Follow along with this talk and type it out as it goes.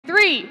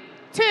3,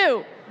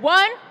 2,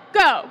 1,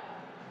 go.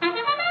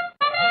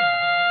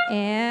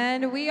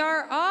 And we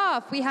are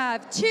off. We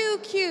have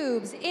 2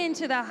 cubes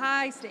into the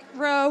high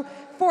row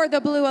for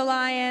the Blue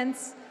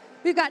Alliance.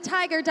 We've got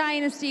Tiger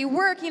Dynasty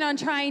working on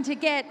trying to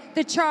get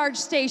the charge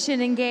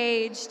station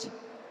engaged.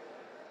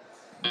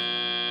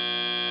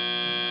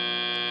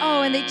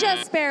 Oh, and they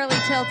just barely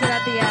tilted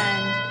at the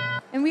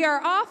end. And we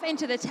are off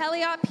into the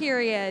teleop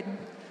period.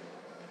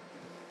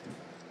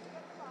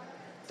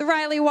 The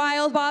Riley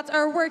Wildbots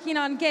are working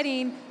on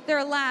getting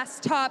their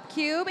last top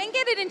cube and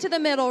get it into the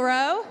middle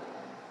row.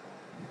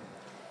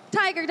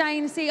 Tiger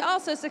Dynasty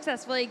also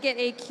successfully get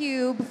a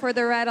cube for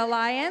the Red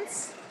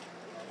Alliance.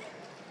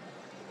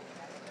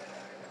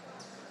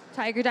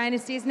 Tiger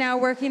Dynasty is now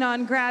working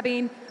on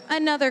grabbing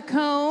another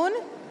cone.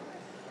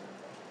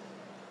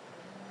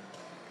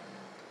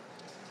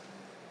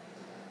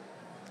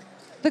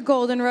 The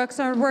Golden Rooks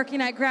are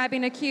working at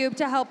grabbing a cube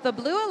to help the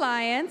Blue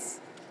Alliance.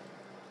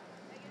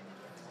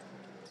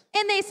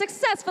 And they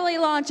successfully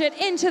launch it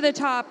into the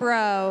top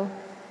row.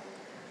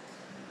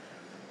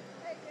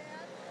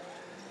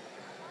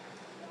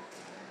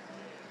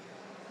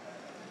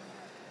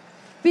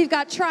 We've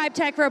got Tribe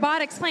Tech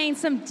Robotics playing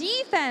some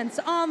defense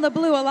on the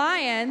Blue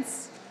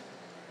Alliance.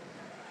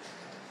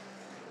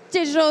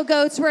 Digital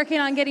Goats working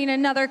on getting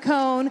another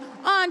cone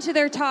onto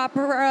their top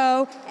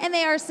row, and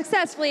they are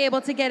successfully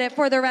able to get it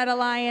for the Red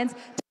Alliance.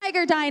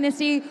 Tiger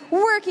Dynasty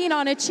working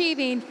on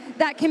achieving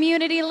that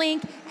community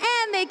link,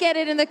 and they get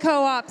it in the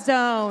co-op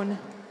zone.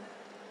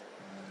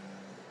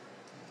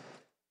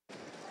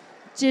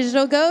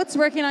 Digital Goats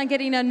working on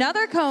getting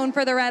another cone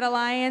for the Red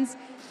Alliance,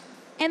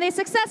 and they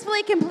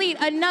successfully complete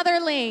another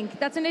link.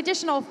 That's an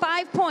additional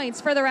 5 points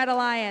for the Red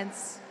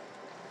Alliance.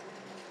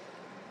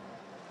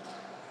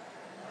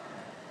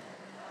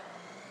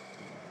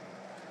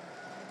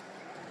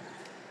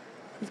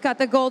 We've got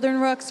the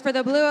Golden Rooks for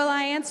the Blue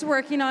Alliance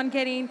working on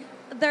getting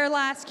their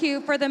last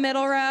cube for the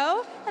middle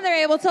row, and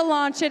they're able to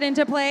launch it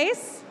into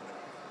place.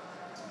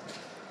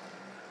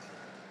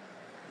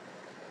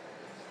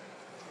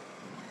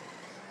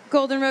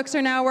 Golden Rooks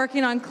are now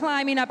working on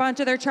climbing up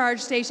onto their charge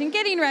station,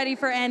 getting ready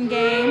for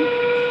endgame.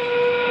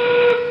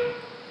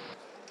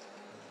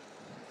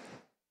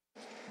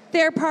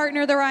 Their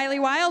partner, the Riley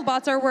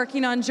Wildbots, are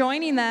working on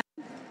joining them.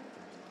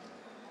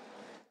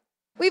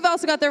 We've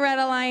also got the Red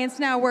Alliance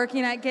now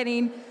working at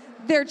getting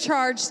their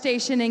charge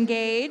station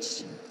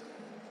engaged.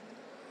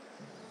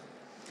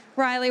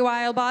 Riley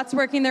Wildbots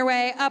working their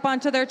way up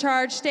onto their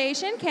charge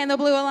station. Can the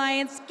Blue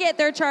Alliance get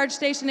their charge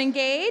station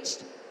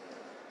engaged?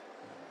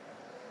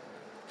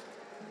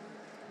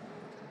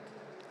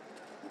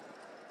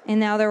 And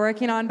now they're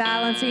working on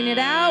balancing it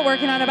out,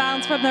 working on a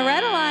balance from the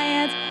Red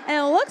Alliance. And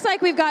it looks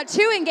like we've got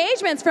 2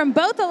 engagements from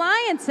both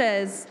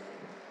alliances.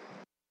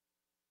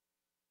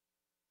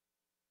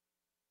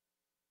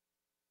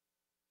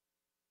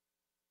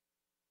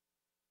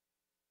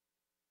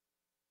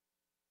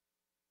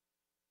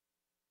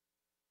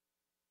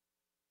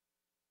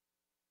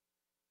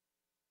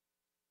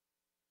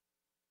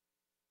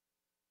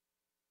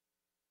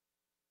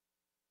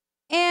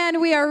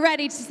 And we are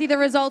ready to see the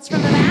results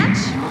from the match.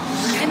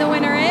 And the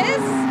winner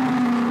is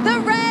the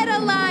Red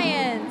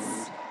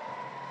Alliance,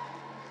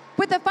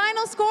 with a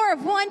final score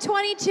of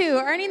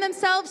 122, earning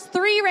themselves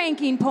 3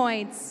 ranking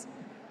points.